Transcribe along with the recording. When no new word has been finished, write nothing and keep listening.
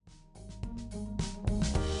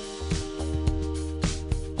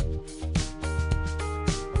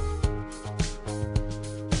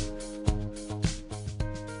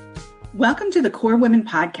Welcome to the Core Women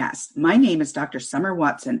Podcast. My name is Dr. Summer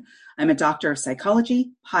Watson. I'm a doctor of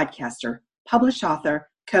psychology, podcaster, published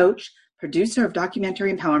author, coach, producer of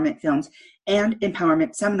documentary empowerment films, and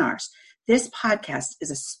empowerment seminars. This podcast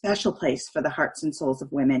is a special place for the hearts and souls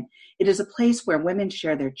of women. It is a place where women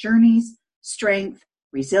share their journeys, strength,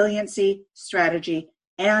 resiliency, strategy,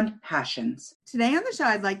 and passions. Today on the show,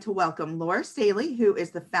 I'd like to welcome Laura Staley, who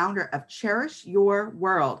is the founder of Cherish Your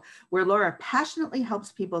World, where Laura passionately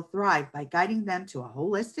helps people thrive by guiding them to a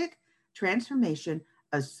holistic transformation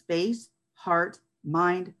of space, heart,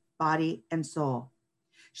 mind, body, and soul.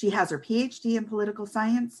 She has her PhD in political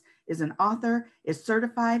science, is an author, is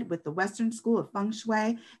certified with the Western School of Feng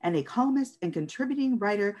Shui, and a columnist and contributing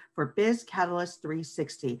writer for Biz Catalyst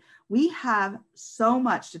 360. We have so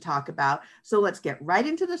much to talk about, so let's get right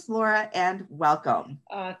into this, Laura, and welcome.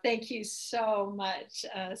 Thank you so much,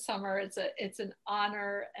 Summer. It's an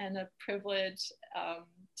honor and a privilege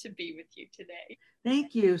to be with you today.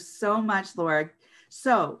 Thank you so much, Laura.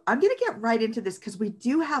 So I'm going to get right into this because we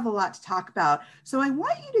do have a lot to talk about. So I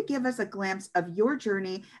want you to give us a glimpse of your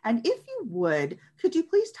journey. And if you would, could you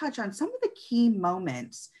please touch on some of the key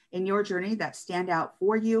moments in your journey that stand out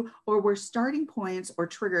for you or were starting points or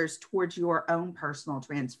triggers towards your own personal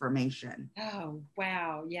transformation? Oh,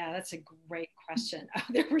 wow. Yeah, that's a great question.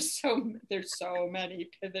 There's so many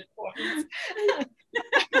pivot points.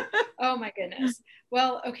 Oh my goodness.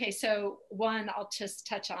 Well, okay. So one, I'll just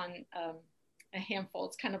touch on a handful.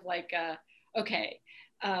 It's kind of like,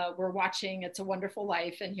 we're watching It's a Wonderful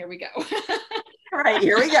Life, and here we go. All right,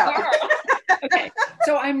 here we go. Okay,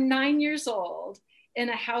 so I'm 9 years old in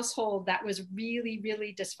a household that was really,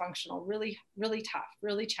 really dysfunctional, really, really tough,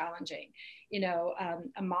 really challenging. You know,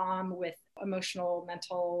 a mom with emotional,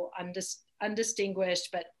 mental,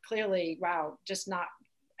 undistinguished, but clearly, wow, just not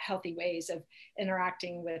healthy ways of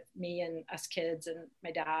interacting with me and us kids and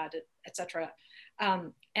my dad, etc.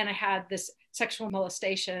 And I had this sexual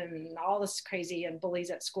molestation and all this crazy and bullies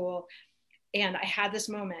at school. And I had this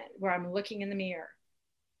moment where I'm looking in the mirror,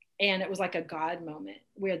 and it was like a God moment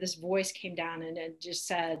where this voice came down and it just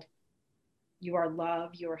said, "You are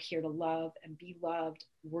loved. You are here to love and be loved.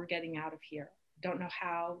 We're getting out of here. Don't know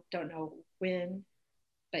how, don't know when,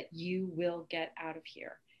 but you will get out of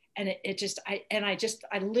here." And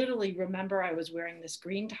I literally remember I was wearing this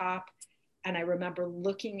green top, and I remember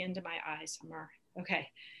looking into my eyes, Summer. Okay,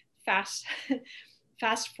 fast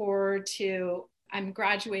forward to I'm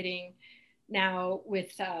graduating now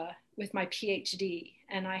with my PhD,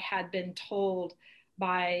 and I had been told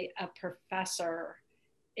by a professor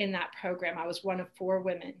in that program, I was one of 4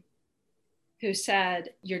 women, who said,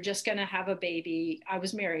 "You're just going to have a baby." I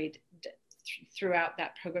was married throughout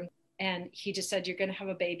that program. And he just said, "You're going to have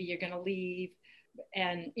a baby, you're going to leave."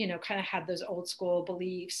 And, you know, kind of had those old school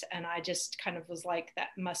beliefs. And I just kind of was like that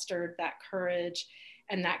mustered, that courage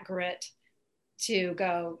and that grit to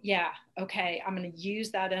go, yeah, okay, I'm going to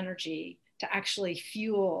use that energy to actually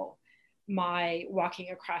fuel my walking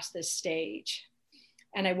across this stage.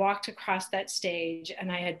 And I walked across that stage,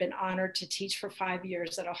 and I had been honored to teach for 5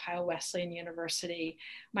 years at Ohio Wesleyan University,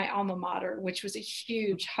 my alma mater, which was a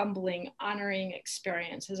huge, humbling, honoring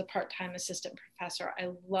experience as a part-time assistant professor. I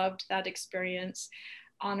loved that experience,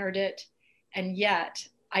 honored it. And yet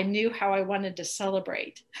I knew how I wanted to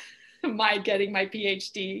celebrate my getting my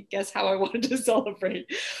PhD. Guess how I wanted to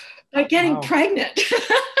celebrate? By getting pregnant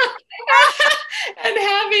and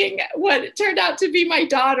having what turned out to be my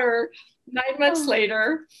daughter 9 months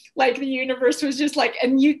later. Like, the universe was just like,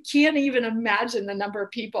 and you can't even imagine the number of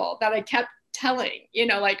people that I kept telling, you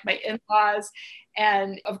know, like my in-laws.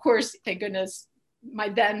 And of course, thank goodness, my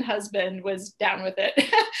then husband was down with it.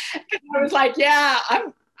 I was like, yeah,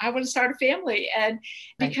 I want to start a family. And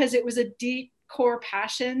because it was a deep core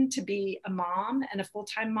passion to be a mom and a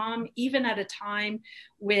full-time mom, even at a time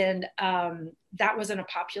when that wasn't a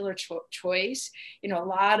popular choice. You know, a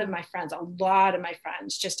lot of my friends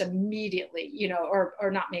just immediately, you know, or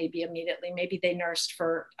not maybe immediately, maybe they nursed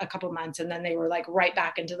for a couple months and then they were like right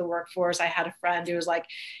back into the workforce. I had a friend who was like,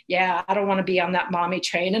 "Yeah, I don't want to be on that mommy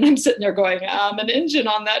train." And I'm sitting there going, "I'm an engine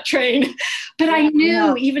on that train." But I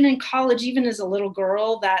knew even in college, even as a little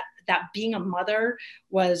girl, that being a mother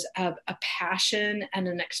was a passion and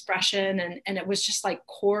an expression. And it was just like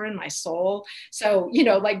core in my soul. So, you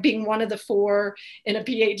know, like being one of the 4 in a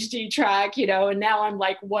PhD track, you know, and now I'm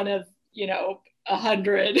like one of, you know,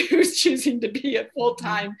 100 who's choosing to be a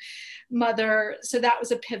full-time mother. So that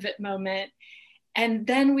was a pivot moment. And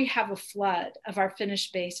then we have a flood of our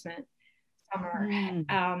finished basement. Summer.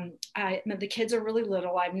 The kids are really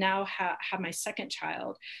little. I now have my second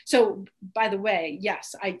child. So, by the way,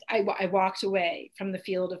 yes, I walked away from the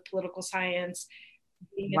field of political science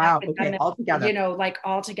being an Wow. Okay. academic, All together. like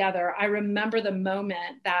all together. I remember the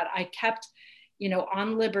moment that I kept,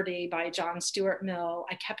 On Liberty by John Stuart Mill.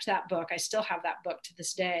 I kept that book. I still have that book to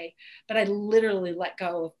this day, but I literally let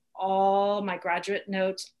go of all my graduate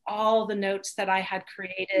notes, all the notes that I had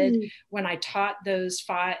created when I taught those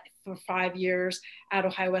for 5 years at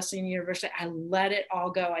Ohio Wesleyan University. I let it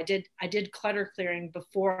all go. I did clutter clearing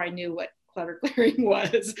before I knew what clutter clearing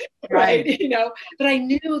was, right? But I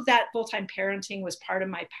knew that full-time parenting was part of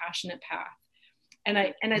my passionate path. And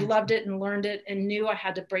I loved it and learned it and knew I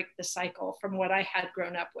had to break the cycle from what I had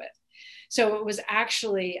grown up with. So it was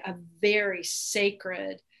actually a very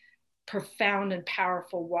sacred, profound and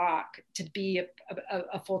powerful walk to be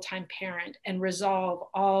a full-time parent and resolve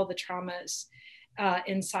all the traumas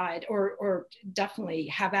inside, or definitely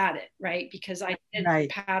have at it, right? Because I did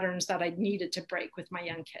patterns that I needed to break with my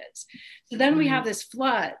young kids. So then we have this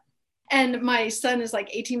flood, and my son is like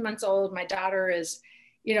 18 months old. My daughter is,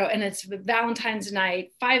 and it's Valentine's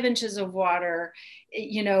night, 5 inches of water,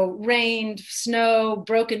 rain, snow,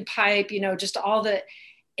 broken pipe, just all the,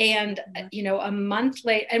 and, a month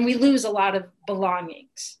later, and we lose a lot of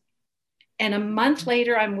belongings. And a month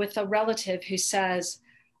later, I'm with a relative who says,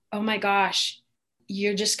 oh my gosh,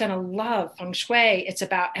 you're just going to love Feng Shui. It's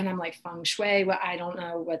about, and I'm like, Feng Shui, well, I don't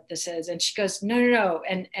know what this is. And she goes, no.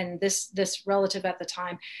 And this relative at the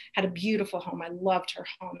time had a beautiful home. I loved her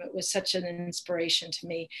home. It was such an inspiration to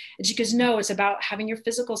me. And she goes, no, it's about having your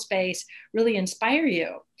physical space really inspire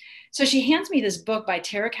you. So she hands me this book by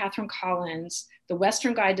Tara Catherine Collins, The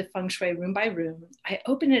Western Guide to Feng Shui, Room by Room. I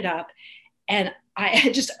open it up, and I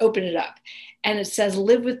just open it up, and it says,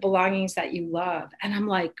 live with belongings that you love. And I'm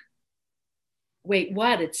like, wait,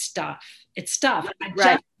 what? It's stuff. I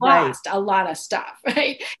just lost a lot of stuff,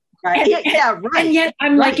 right? Right. Right. And yet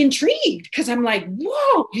I'm like intrigued, because I'm like,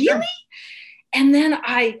 whoa, really? And then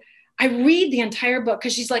I read the entire book,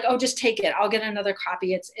 because she's like, oh, just take it. I'll get another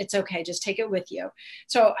copy. It's okay. Just take it with you.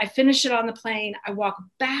 So I finish it on the plane. I walk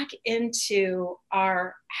back into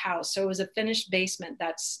our house. So it was a finished basement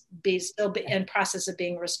that's still in process of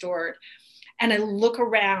being restored. And I look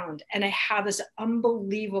around, and I have this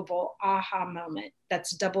unbelievable aha moment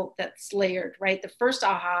that's layered, right? The first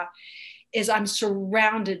aha is I'm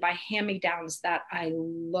surrounded by hand-me-downs that I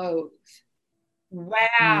loathe.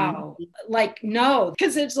 Wow. Like, no,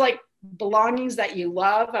 because it's like belongings that you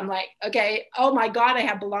love. I'm like, okay, oh my God, I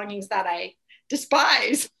have belongings that I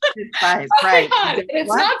despise. Right. Oh my God,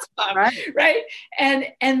 it's not stuff, right? And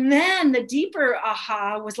then the deeper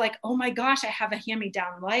aha was like, oh my gosh, I have a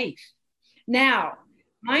hand-me-down life. Now,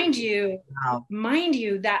 mind you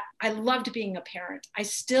that I loved being a parent. I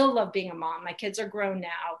still love being a mom. My kids are grown now.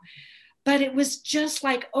 But it was just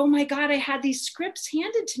like, oh my God, I had these scripts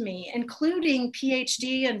handed to me, including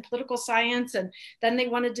PhD in political science. And then they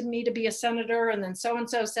wanted me to be a senator. And then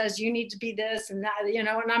so-and-so says, you need to be this and that,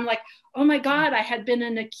 and I'm like, oh my God, I had been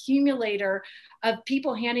an accumulator of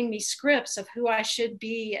people handing me scripts of who I should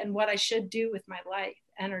be and what I should do with my life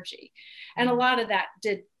energy. And a lot of that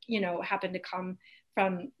did, happen to come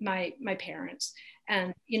from my parents.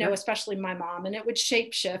 And, especially my mom, and it would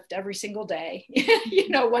shape shift every single day.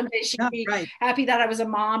 One day she'd be happy that I was a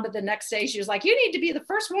mom, but the next day she was like, you need to be the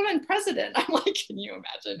first woman president. I'm like, can you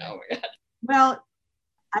imagine? Oh my God. Well,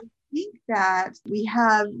 I think that we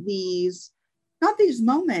have not these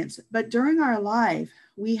moments, but during our life,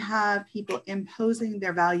 we have people imposing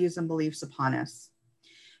their values and beliefs upon us.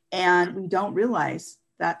 And we don't realize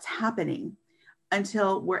that's happening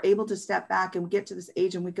until we're able to step back and we get to this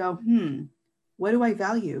age and we go, what do I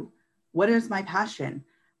value? What is my passion?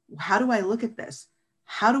 How do I look at this?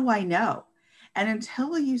 How do I know? And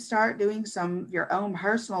until you start doing some of your own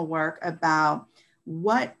personal work about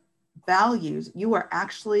what values you are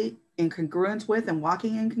actually in congruence with and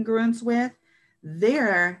walking in congruence with,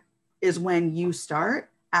 there is when you start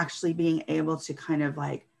actually being able to kind of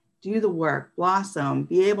like do the work, blossom,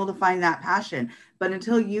 be able to find that passion. But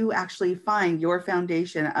until you actually find your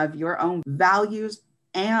foundation of your own values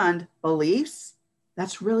and beliefs,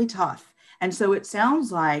 that's really tough. And so it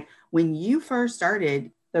sounds like when you first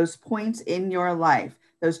started those points in your life,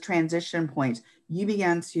 those transition points, you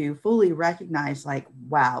began to fully recognize like,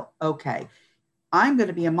 wow, okay, I'm going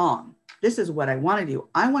to be a mom. This is what I want to do.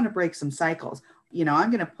 I want to break some cycles.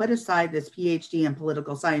 I'm going to put aside this PhD in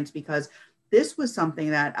political science because this was something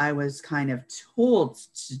that I was kind of told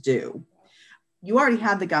to do. You already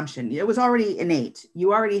had the gumption. It was already innate.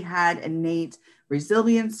 You already had innate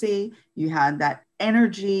resiliency. You had that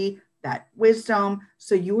energy, that wisdom.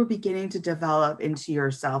 So you were beginning to develop into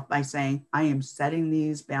yourself by saying, I am setting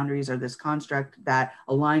these boundaries or this construct that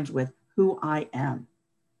aligns with who I am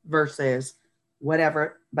versus what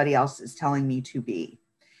everybody else is telling me to be.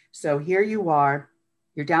 So here you are,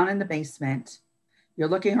 you're down in the basement, you're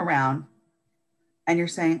looking around, and you're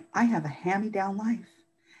saying, I have a hand-me-down life.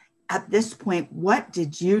 At this point, what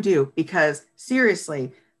did you do? Because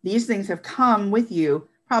seriously, these things have come with you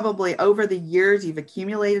probably over the years, you've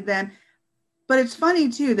accumulated them. But it's funny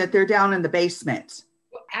too that they're down in the basement.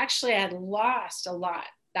 Well, actually, I had lost a lot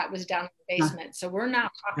that was down in the basement. So we're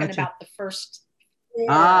not talking about the first floor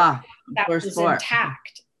that was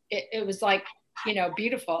intact. It was like,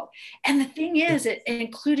 beautiful. And the thing is, it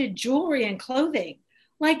included jewelry and clothing.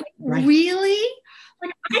 Like, really?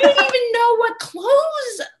 Like, I didn't even know what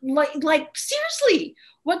clothes, like seriously,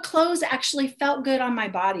 what clothes actually felt good on my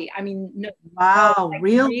body. I mean, no,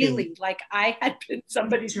 really? Like I had been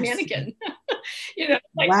somebody's mannequin. This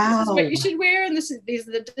is what you should wear, and these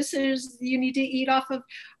are the decisions you need to eat off of.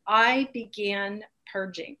 I began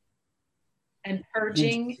purging and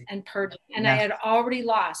purging and purging, and I had already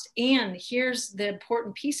lost. And here's the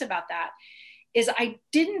important piece about that is I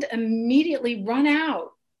didn't immediately run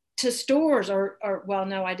out to stores or well,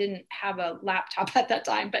 no, I didn't have a laptop at that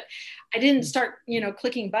time, but I didn't start,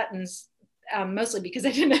 clicking buttons, mostly because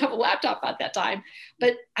I didn't have a laptop at that time,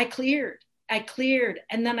 but I cleared.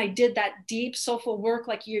 And then I did that deep soulful work,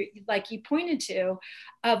 like you pointed to,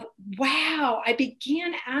 of wow, I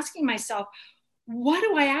began asking myself, what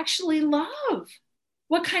do I actually love?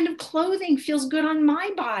 What kind of clothing feels good on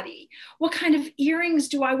my body? What kind of earrings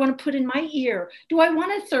do I want to put in my ear? Do I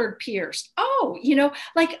want a third pierced? Oh,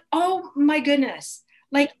 oh my goodness.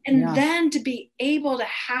 Then to be able to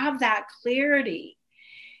have that clarity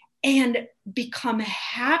and become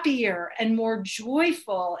happier and more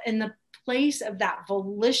joyful in the place of that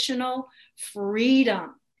volitional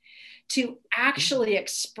freedom to actually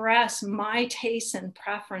express my tastes and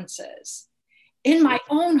preferences in my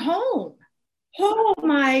own home. Oh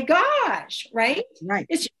my gosh, right? Right.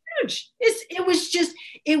 It's huge.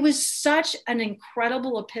 It was such an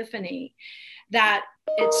incredible epiphany that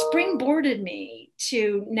it springboarded me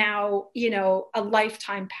to now, a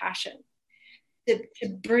lifetime passion to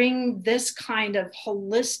bring this kind of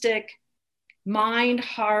holistic mind,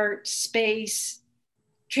 heart, space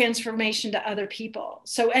transformation to other people.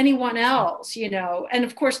 So anyone else, and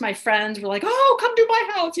of course my friends were like, oh, come to my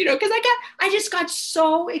house, because I just got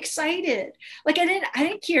so excited. Like I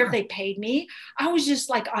didn't care if they paid me. I was just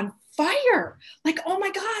like on fire. Like, oh my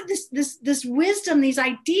God, this wisdom, these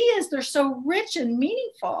ideas, they're so rich and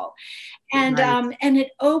meaningful. And and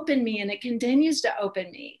it opened me, and it continues to open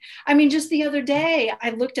me. I mean, just the other day,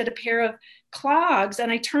 I looked at a pair of clogs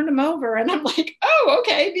and I turned them over and I'm like, oh,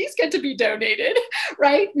 okay, these get to be donated,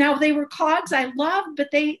 right? Now they were clogs I loved, but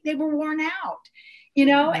they were worn out,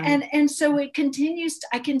 and so I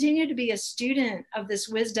continue to be a student of this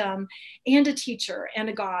wisdom and a teacher and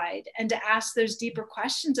a guide, and to ask those deeper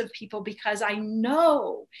questions of people, because I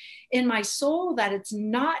know in my soul that it's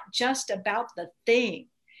not just about the thing.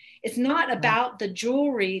 It's not about the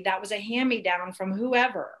jewelry that was a hand-me-down from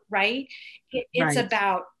whoever, right? It's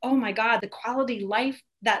about, oh my God, the quality life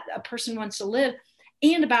that a person wants to live,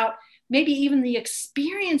 and about maybe even the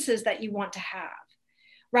experiences that you want to have,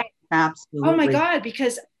 right? Absolutely. Oh my God,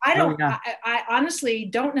 because I honestly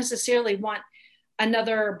don't necessarily want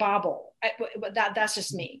another bauble. That's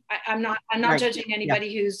just me. I'm not judging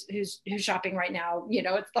anybody who's shopping right now.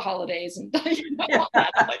 It's the holidays and all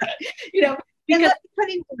that. Because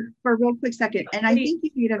putting for a real quick second, and I think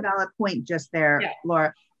you made a valid point just there,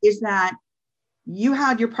 Laura, is that you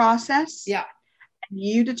had your process. Yeah. And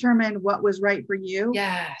you determined what was right for you.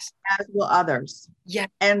 Yes. As will others. Yeah.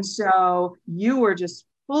 And so you were just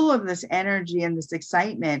full of this energy and this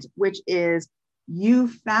excitement, which is you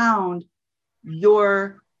found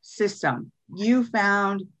your system. You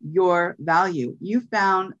found your value. You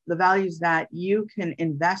found the values that you can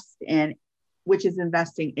invest in, which is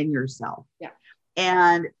investing in yourself. Yeah.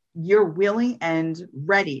 And you're willing and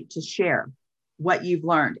ready to share what you've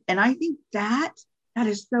learned. And I think that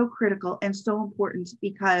is so critical and so important,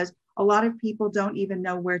 because a lot of people don't even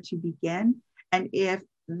know where to begin. And if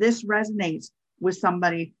this resonates with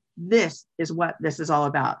somebody, this is what this is all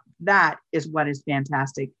about. That is what is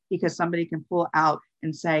fantastic, because somebody can pull out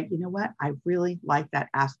and say, you know what, I really like that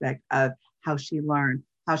aspect of how she learned,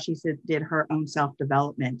 how she did her own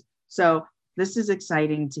self-development. So this is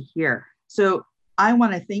exciting to hear. So I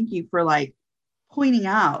want to thank you for pointing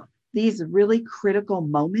out these really critical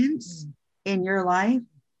moments in your life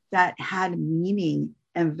that had meaning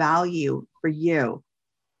and value for you.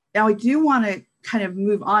 Now, I do want to kind of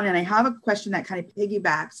move on, and I have a question that kind of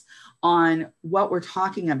piggybacks on what we're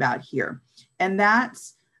talking about here. And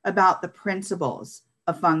that's about the principles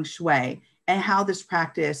of Feng Shui and how this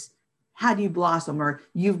practice had you blossom, or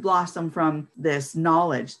you've blossomed from this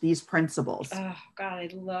knowledge, these principles? Oh, God, I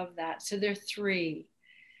love that. So there are three.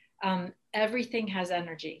 Everything has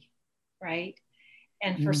energy, right?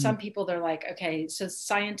 And for some people, they're like, okay, so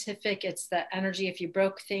scientific, it's the energy. If you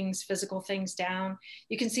broke things, physical things down,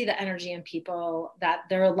 you can see the energy in people, that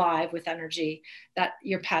they're alive with energy, that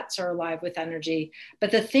your pets are alive with energy. But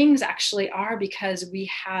the things actually are because we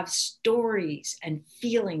have stories and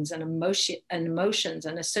feelings and emotions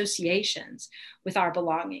and associations with our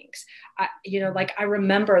belongings. Like I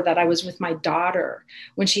remember that I was with my daughter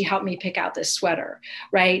when she helped me pick out this sweater,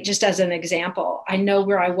 right? Just as an example, I know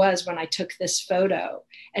where I was when I took this photo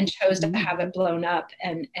and chose to have it blown up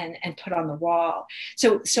and put on the wall.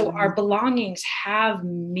 So our belongings have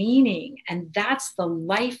meaning, and that's the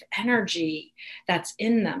life energy that's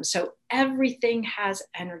in them. So everything has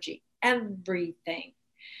energy, everything.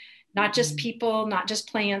 Not just people, not just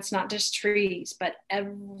plants, not just trees, but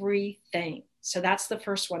everything. So that's the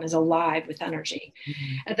first one, is alive with energy.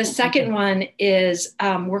 And the second one is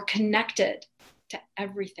we're connected to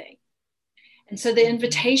everything. And so the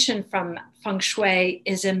invitation from Feng Shui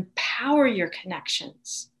is empower your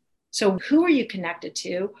connections. So who are you connected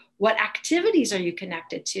to? What activities are you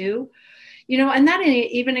connected to? And that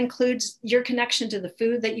even includes your connection to the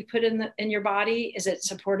food that you put in your body. Is it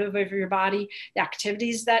supportive of your body? The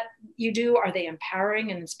activities that you do, are they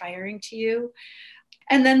empowering and inspiring to you?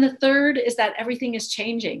 And then the third is that everything is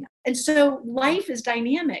changing. And so life is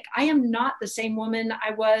dynamic. I am not the same woman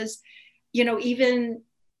I was, even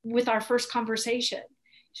with our first conversation.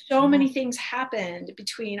 So many things happened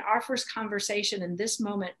between our first conversation and this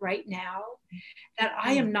moment right now that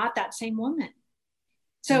I am not that same woman.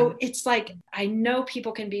 So it's like, I know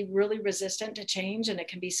people can be really resistant to change, and it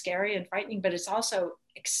can be scary and frightening, but it's also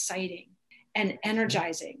exciting and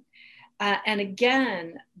energizing. And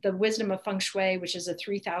again, the wisdom of Feng Shui, which is a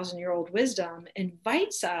 3,000-year-old wisdom,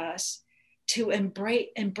 invites us to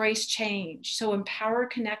embrace change. So empower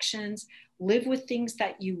connections, live with things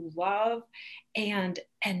that you love, and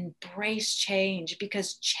embrace change,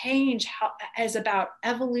 because change is about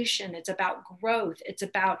evolution. It's about growth. It's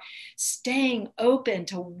about staying open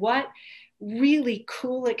to what really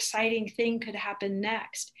cool, exciting thing could happen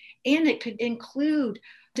next. And it could include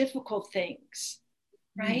difficult things,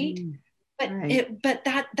 right? But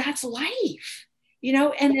that's life,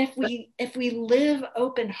 and if we live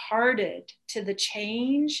open-hearted to the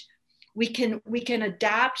change, we can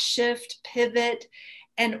adapt, shift, pivot,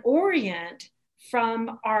 and orient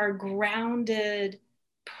from our grounded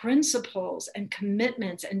principles and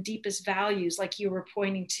commitments and deepest values, like you were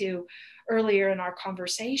pointing to earlier in our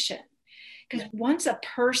conversation. Because once a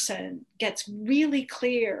person gets really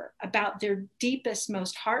clear about their deepest,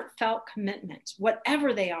 most heartfelt commitments,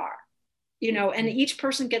 whatever they are, and each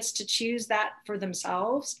person gets to choose that for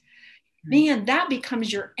themselves, man, that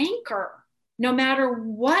becomes your anchor, no matter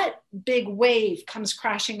what big wave comes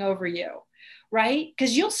crashing over you, right?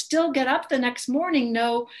 Because you'll still get up the next morning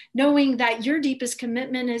knowing that your deepest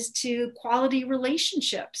commitment is to quality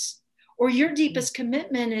relationships, or your deepest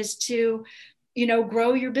commitment is to,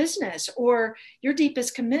 grow your business, or your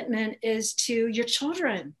deepest commitment is to your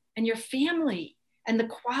children and your family and the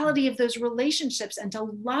quality of those relationships, and to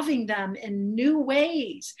loving them in new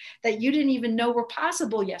ways that you didn't even know were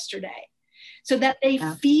possible yesterday, so that they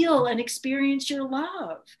feel and experience your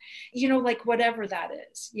love, like whatever that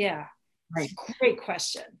is. Yeah. Right. Great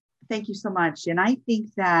question. Thank you so much. And I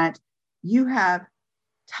think that you have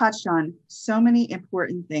touched on so many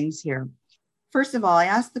important things here. First of all, I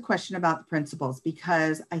asked the question about the principles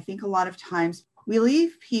because I think a lot of times we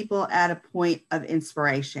leave people at a point of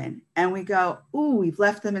inspiration and we go, ooh, we've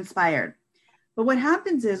left them inspired. But what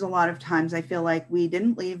happens is, a lot of times I feel like we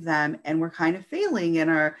didn't leave them and we're kind of failing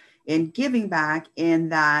in giving back, in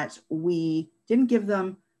that we didn't give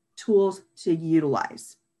them tools to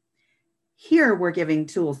utilize. Here we're giving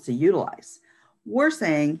tools to utilize. We're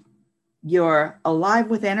saying you're alive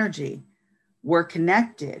with energy. We're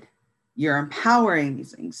connected. You're empowering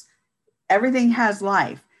these things. Everything has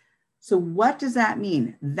life. So what does that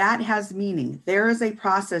mean? That has meaning. There is a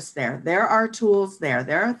process there. There are tools there.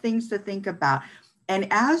 There are things to think about. And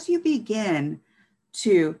as you begin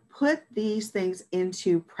to put these things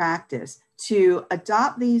into practice, to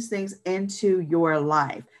adopt these things into your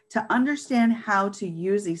life, to understand how to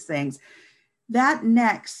use these things, that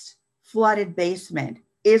next flooded basement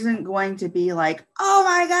isn't going to be like, oh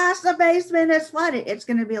my gosh, the basement is flooded. It's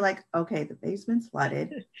going to be like, okay, the basement's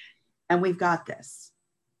flooded and we've got this.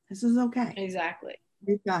 This is okay. Exactly.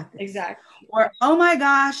 We've got this. Exactly. Or, oh my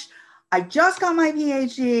gosh, I just got my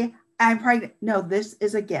PhD. I'm pregnant. No, this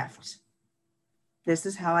is a gift. This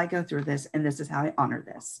is how I go through this, and this is how I honor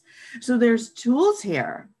this. So there's tools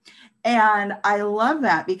here. And I love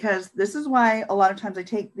that, because this is why a lot of times I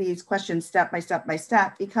take these questions step by step by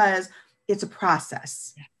step, because it's a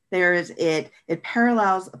process. It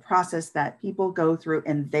parallels a process that people go through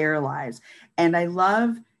in their lives. And I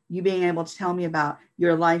love you being able to tell me about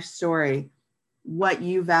your life story, what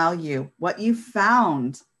you value, what you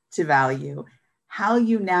found to value, how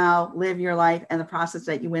you now live your life, and the process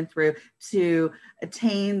that you went through to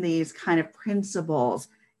attain these kind of principles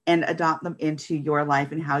and adopt them into your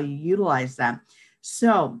life and how you utilize them.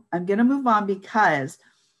 So I'm going to move on, because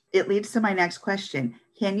it leads to my next question.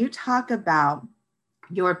 Can you talk about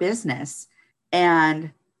your business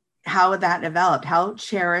and how that developed, how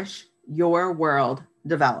Cherish Your World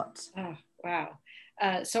developed? Oh, wow.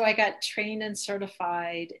 So I got trained and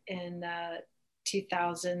certified in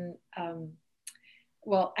 2000.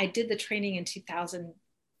 Well, I did the training in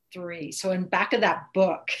 2003. So in back of that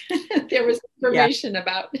book, there was information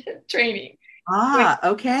about training.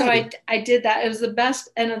 Okay. So I did that. It was the best.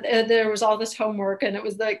 And there was all this homework, and it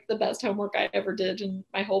was like the best homework I ever did in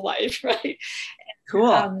my whole life. Right. Cool.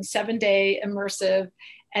 7-day immersive,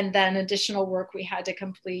 and then additional work we had to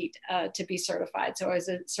complete to be certified. So I was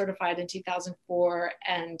certified in 2004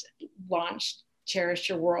 and launched Cherish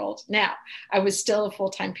Your World. Now, I was still a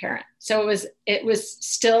full-time parent. So it was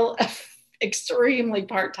still extremely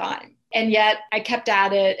part-time. And yet I kept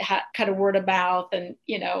at it, kind of word of mouth, and,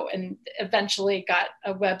 and eventually got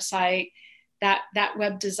a website. That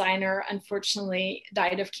web designer, unfortunately,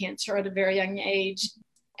 died of cancer at a very young age,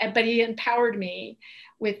 but he empowered me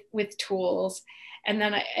with tools. And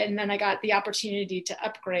then I got the opportunity to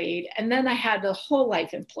upgrade, and then I had the whole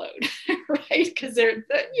life implode, right? Because the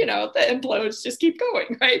implodes just keep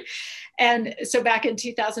going, right? And so back in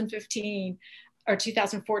 2015 or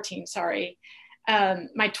 2014, sorry,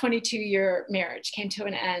 my 22-year marriage came to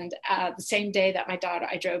an end the same day that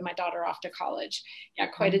I drove my daughter off to college. Yeah,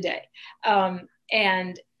 quite a day.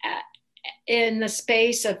 And in the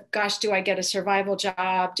space of, gosh, do I get a survival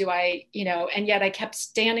job? Do I, and yet I kept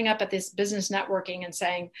standing up at this business networking and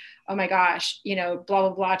saying, oh my gosh, blah,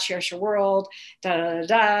 blah, blah, Cherish Your World, da, da, da,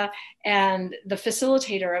 da. And the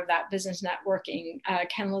facilitator of that business networking,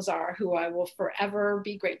 Ken Lazar, who I will forever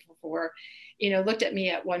be grateful for, looked at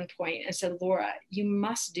me at one point and said, Laura, you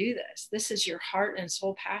must do this. This is your heart and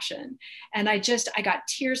soul passion. And I got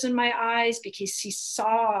tears in my eyes, because he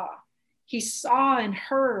saw and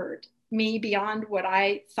heard me beyond what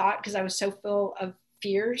I thought, because I was so full of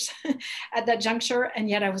fears at that juncture. And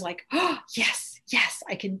yet I was like, oh, yes,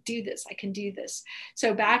 I can do this. I can do this.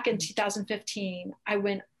 So back in 2015, I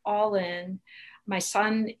went all in. My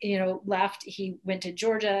son, left. He went to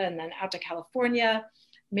Georgia and then out to California.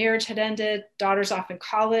 Marriage had ended. Daughter's off in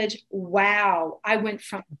college. Wow. I went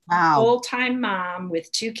from full-time mom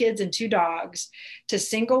with 2 kids and 2 dogs to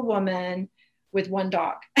single woman with 1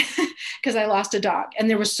 dog, because I lost a dog, and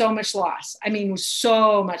there was so much loss. I mean,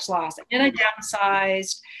 so much loss. And I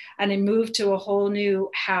downsized, and I moved to a whole new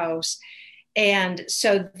house. And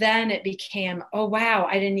so then it became, oh, wow,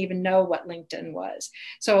 I didn't even know what LinkedIn was.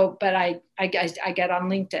 So, but I get on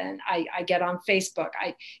LinkedIn, I get on Facebook,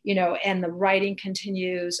 and the writing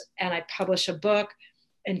continues, and I publish a book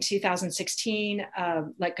in 2016,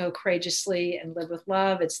 Let Go Courageously and Live with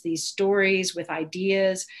Love. It's these stories with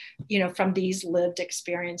ideas, from these lived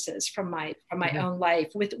experiences from my own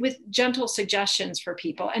life, with gentle suggestions for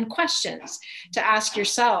people and questions to ask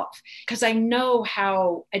yourself, because I know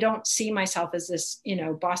how I don't see myself as this,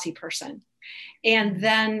 bossy person. And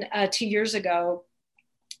then 2 years ago,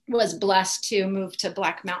 was blessed to move to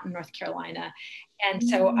Black Mountain, North Carolina. And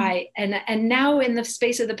so and now in the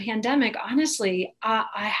space of the pandemic, honestly, I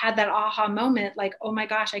had that aha moment, like, oh my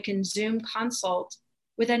gosh, I can Zoom consult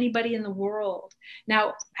with anybody in the world.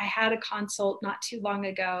 Now, I had a consult not too long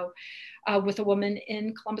ago with a woman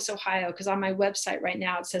in Columbus, Ohio, because on my website right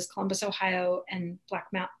now, it says Columbus, Ohio and Black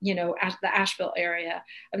Mountain, the Asheville area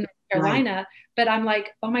of North Carolina. Right. But I'm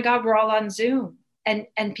like, oh my God, we're all on Zoom.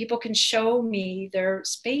 And people can show me their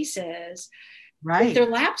spaces with their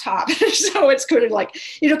laptop. So it's kind of like,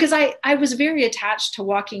 because I was very attached to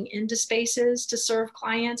walking into spaces to serve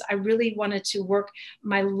clients. I really wanted to work.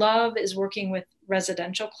 My love is working with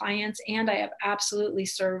residential clients, and I have absolutely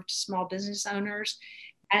served small business owners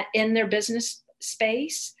in their business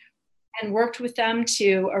space and worked with them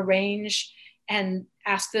to arrange and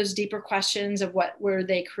ask those deeper questions of what were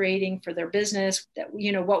they creating for their business, that,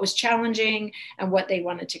 what was challenging and what they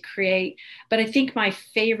wanted to create. But I think my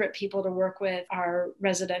favorite people to work with are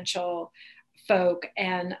residential folk,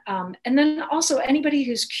 and then also anybody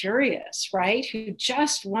who's curious, right? Who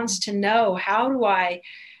just wants to know, how do I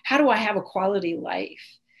have a quality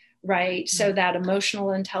life? Right. So that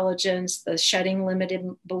emotional intelligence, the shedding limited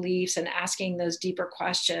beliefs and asking those deeper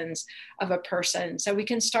questions of a person. So we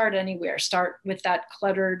can start anywhere, start with that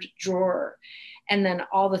cluttered drawer, and then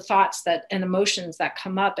all the thoughts and emotions that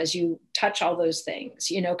come up as you touch all those things,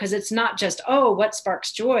 because it's not just, oh, what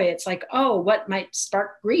sparks joy? It's like, oh, what might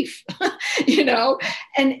spark grief,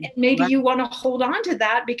 and maybe you want to hold on to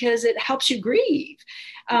that because it helps you grieve.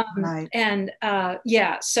 Right. And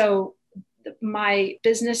so my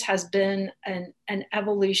business has been an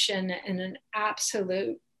evolution and an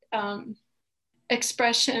absolute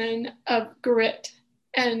expression of grit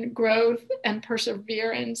and growth and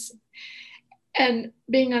perseverance and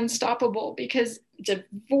being unstoppable, because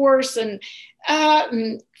divorce and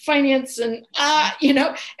finance and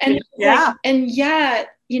yet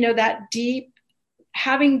that deep,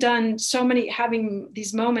 having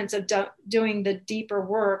these moments of doing the deeper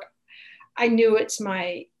work, I knew it's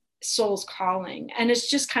my soul's calling. And it's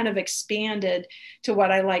just kind of expanded to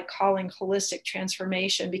what I like calling holistic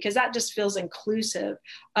transformation, because that just feels inclusive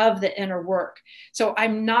of the inner work. So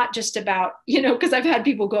I'm not just about, because I've had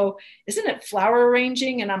people go, isn't it flower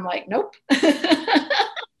arranging? And I'm like, nope.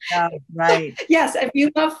 Right. Yes. If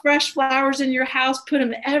you love fresh flowers in your house, put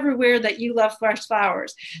them everywhere that you love fresh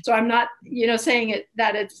flowers. So I'm not, saying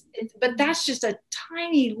but that's just a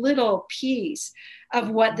tiny little piece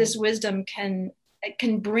of what this wisdom can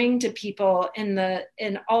bring to people in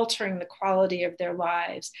altering the quality of their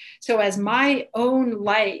lives. So as my own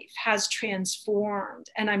life has transformed,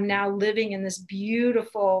 and I'm now living in this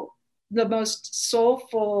beautiful, the most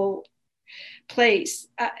soulful place,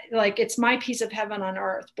 like it's my piece of heaven on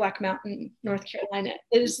earth, Black Mountain, North Carolina.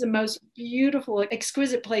 It is the most beautiful,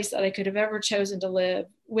 exquisite place that I could have ever chosen to live,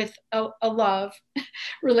 with a love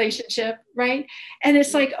relationship, right? And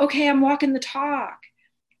it's like, okay, I'm walking the talk.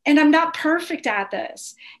 And I'm not perfect at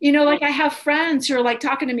this. Like I have friends who are like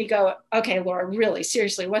talking to me, go, okay, Laura, really,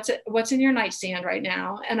 seriously, what's in your nightstand right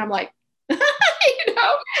now? And I'm like, and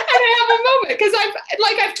I have a moment because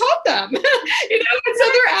I've taught them, and so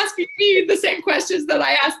they're asking me the same questions that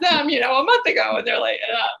I asked them, a month ago, and they're like,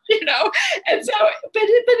 and so, but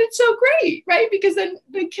it's so great, right? Because then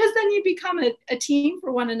you become a team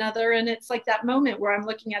for one another, and it's like that moment where I'm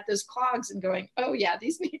looking at those clogs and going, oh yeah,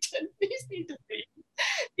 these need to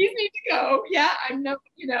go. Yeah, I'm no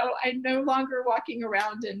longer walking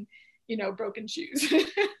around in, broken shoes.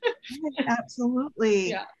 Absolutely.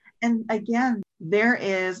 Yeah. And again, there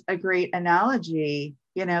is a great analogy,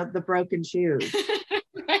 the broken shoes.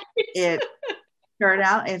 Right. It started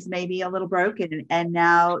out as maybe a little broken, and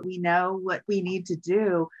now we know what we need to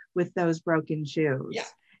do with those broken shoes. Yeah.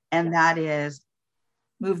 And that is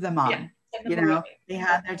move them on. Yeah. They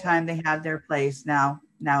had their time, they had their place. Now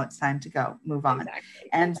it's time to go, move on. Exactly.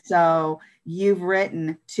 And so you've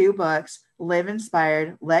written 2 books, Live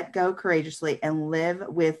Inspired, Let Go Courageously, and Live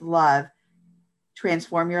with Love,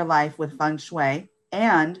 Transform Your Life with Feng Shui.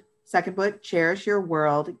 And second book, Cherish Your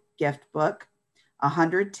World gift book,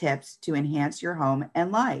 100 tips to enhance your home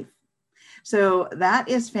and life. So that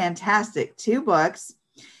is fantastic. 2 books.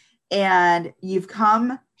 And you've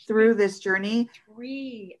come through this journey.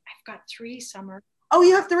 3. I've got 3, Summer. Oh,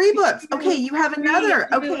 you have 3 books. Okay, you have another.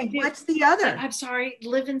 Okay, what's the other? I'm sorry,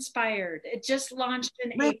 Live Inspired. It just launched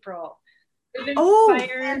in April.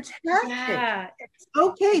 Fantastic. Yeah.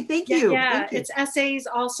 Okay, thank you. Yeah, Thank you. It's essays,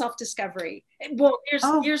 all self-discovery. Well,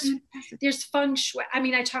 there's Feng Shui. I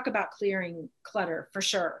mean, I talk about clearing clutter for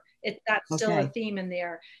sure. That's still a theme in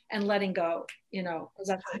there, and letting go,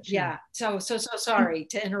 yeah. So sorry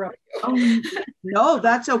to interrupt you. Oh, no,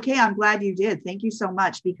 that's okay. I'm glad you did. Thank you so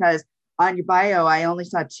much, because on your bio, I only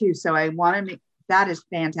saw 2. So I want to that is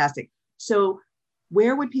fantastic. So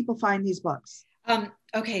where would people find these books?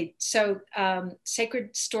 Okay. So,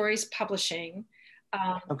 Sacred Stories Publishing,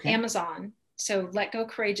 Amazon. So Let Go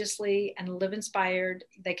Courageously and Live Inspired,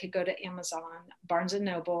 they could go to Amazon, Barnes and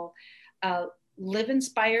Noble, Live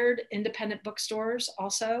Inspired independent bookstores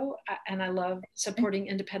also. And I love supporting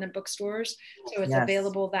independent bookstores. So it's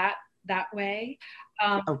available that way.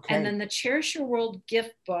 And then the Cherish Your World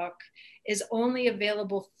gift book is only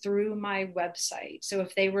available through my website. So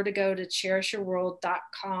if they were to go to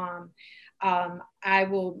cherishyourworld.com, I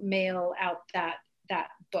will mail out that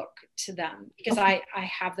book to them, because I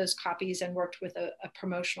have those copies and worked with a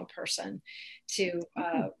promotional person to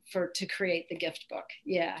create the gift book.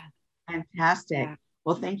 Yeah. Fantastic. Yeah.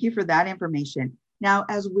 Well, thank you for that information. Now,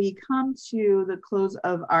 as we come to the close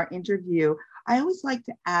of our interview, I always like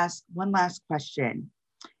to ask one last question.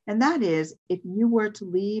 And that is, if you were to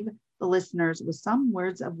leave the listeners with some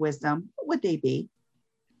words of wisdom, what would they be?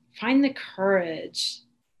 Find the courage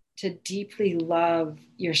to deeply love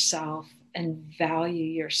yourself and value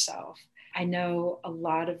yourself. I know a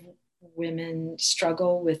lot of women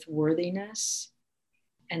struggle with worthiness.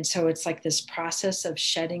 And so it's like this process of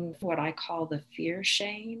shedding what I call the fear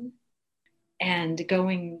shame and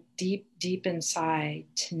going deep, deep inside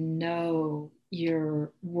to know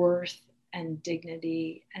your worth and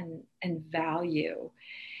dignity and value,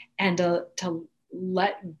 and to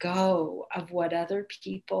let go of what other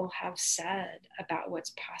people have said about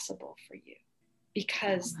what's possible for you,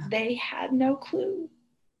 because they had no clue.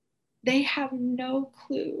 They have no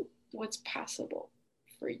clue what's possible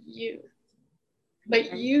for you,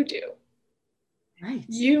 but you do. Right.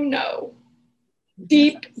 You know,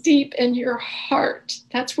 deep, deep in your heart,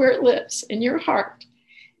 that's where it lives, in your heart.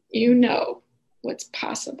 You know what's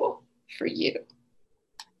possible for you.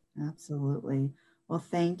 Absolutely. Well,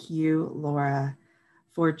 thank you, Laura,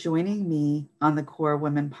 for joining me on the Core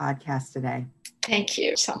Women podcast today. Thank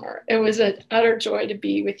you, Summer. It was an utter joy to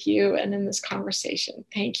be with you and in this conversation.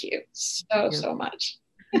 Thank you so much.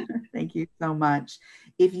 Thank you so much.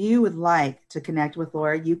 If you would like to connect with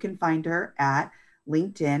Laura, you can find her at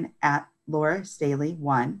LinkedIn at Laura Staley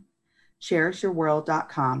 1,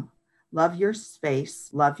 cherishyourworld.com,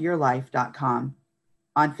 loveyourspaceleveyourlife.com,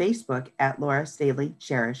 on Facebook at Laura Staley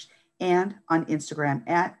Cherish, and on Instagram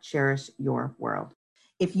at Cherish Your World.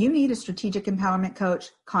 If you need a strategic empowerment coach,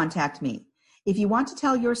 contact me. If you want to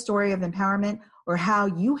tell your story of empowerment or how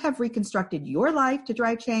you have reconstructed your life to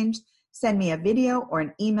drive change, send me a video or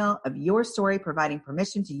an email of your story, providing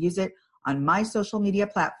permission to use it on my social media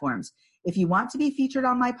platforms. If you want to be featured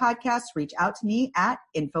on my podcast, reach out to me at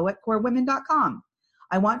info@corewomen.com.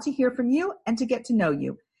 I want to hear from you and to get to know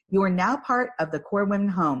you. You are now part of the Core Women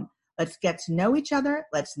home. Let's get to know each other.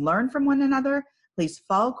 Let's learn from one another. Please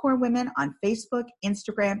follow Core Women on Facebook,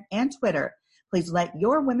 Instagram, and Twitter. Please let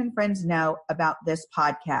your women friends know about this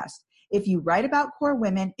podcast. If you write about Core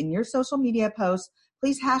Women in your social media posts,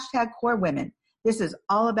 please hashtag Core Women. This is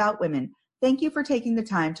all about women. Thank you for taking the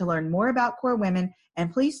time to learn more about Core Women,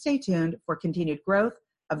 and please stay tuned for continued growth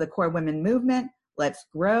of the Core Women movement. Let's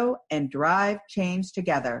grow and drive change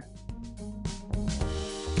together.